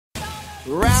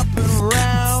wrapping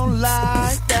around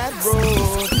like that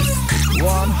road.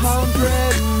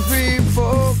 100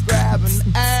 people grabbing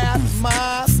at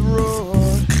my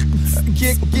throat,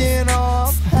 kicking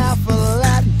off half a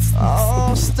Latin,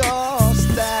 all star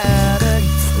static.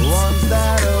 Ones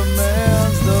that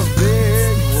amends the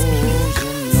big holes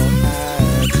in your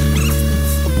head.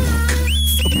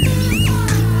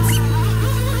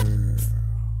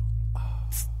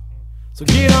 So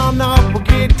get on up, we'll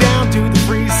get down to the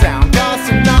free sound.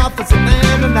 Costing off, it's a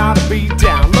land and not a beat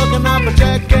down. Looking up a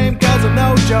jet game, cause I'm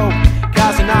no joke.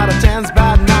 Costing out a 10's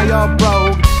bad, now you're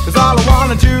broke. Cause all I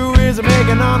wanna do is make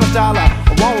an honest dollar.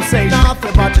 I won't say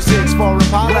nothing but your 6'4"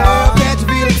 Impala. Well, can't you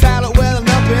feel the talent welling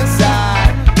up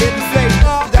inside? Hit the face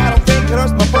off, I don't think it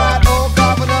hurts my pride. Oh,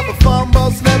 coughing up a fumble,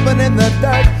 slipping in the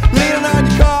dirt. Leaning on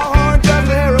your car horn, just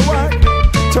to hear it work.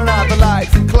 Turn out the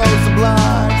lights and close the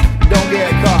blinds. Don't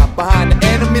get caught behind the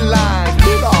enemy lines.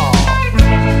 Move on.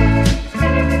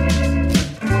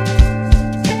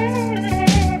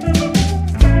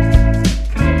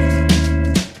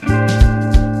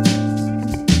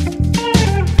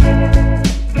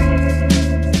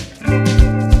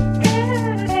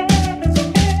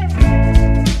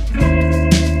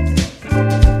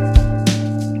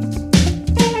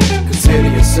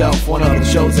 One of the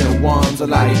chosen ones,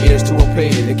 allow your ears to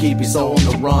appear to keep your soul on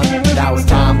the run. Now it's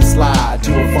time to slide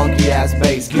to a funky ass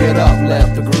bass. Get up,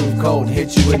 left the groove code,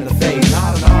 hit you in the face.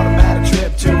 Not an automatic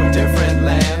trip to a different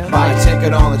land. Buy a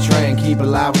ticket on the train, keep it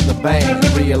live with the band.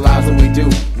 Realize what we do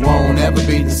won't ever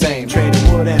be the same.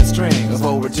 Trading wood and strings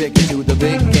over ticket to the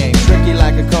big game. Tricky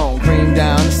like a cone, cream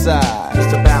down the side.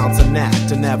 Just a bounce and act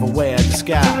to never wear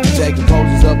disguise. Taking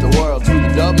poses of the world to the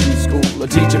W school. A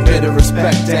teach a bit of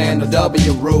respect and the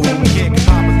W rule. Kick him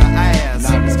up in the ass,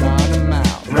 knock his condom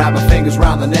out. Wrap my fingers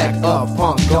round the neck of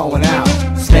punk going out.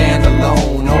 Stand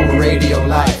alone over radio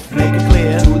life. Make it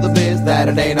clear to the biz that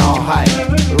it ain't all hype.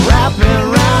 Wrapping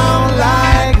around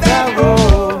like that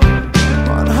road.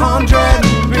 100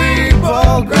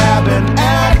 people grabbing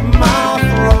at my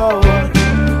throat,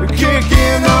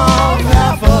 kicking off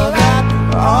half of that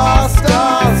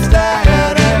all-star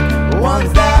static.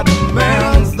 Ones that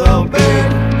mends the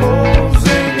big holes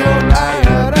in your life.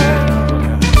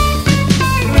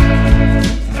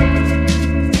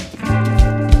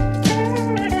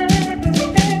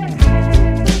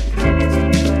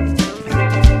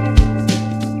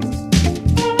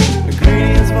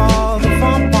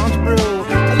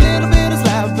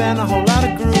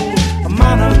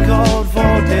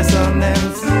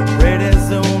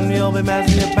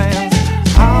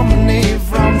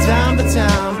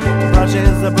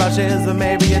 Brushes or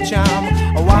maybe a charm.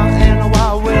 A while and a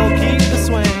while we'll keep the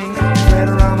swing. Right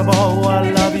around the ball, what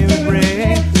love you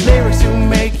bring. Lyrics to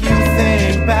make you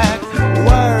think back.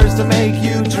 Words to make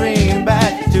you dream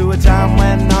back to a time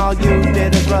when all you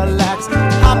did is relax.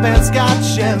 Hopping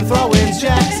scotch and throwing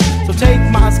jacks. So take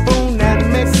my spoon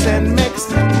and mix.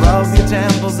 Rub your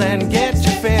temples and get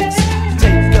your fix.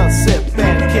 Take a sip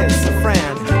and kiss a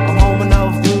friend. I'm home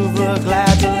enough groove,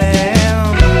 glad to land.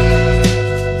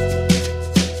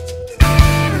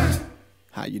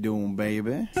 How you doing,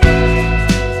 baby?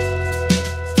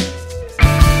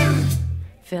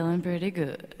 Feeling pretty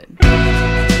good.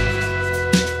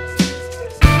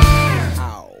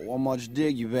 Ow, how much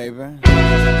dig you, baby?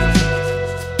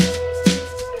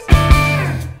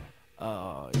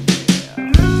 Oh, yeah.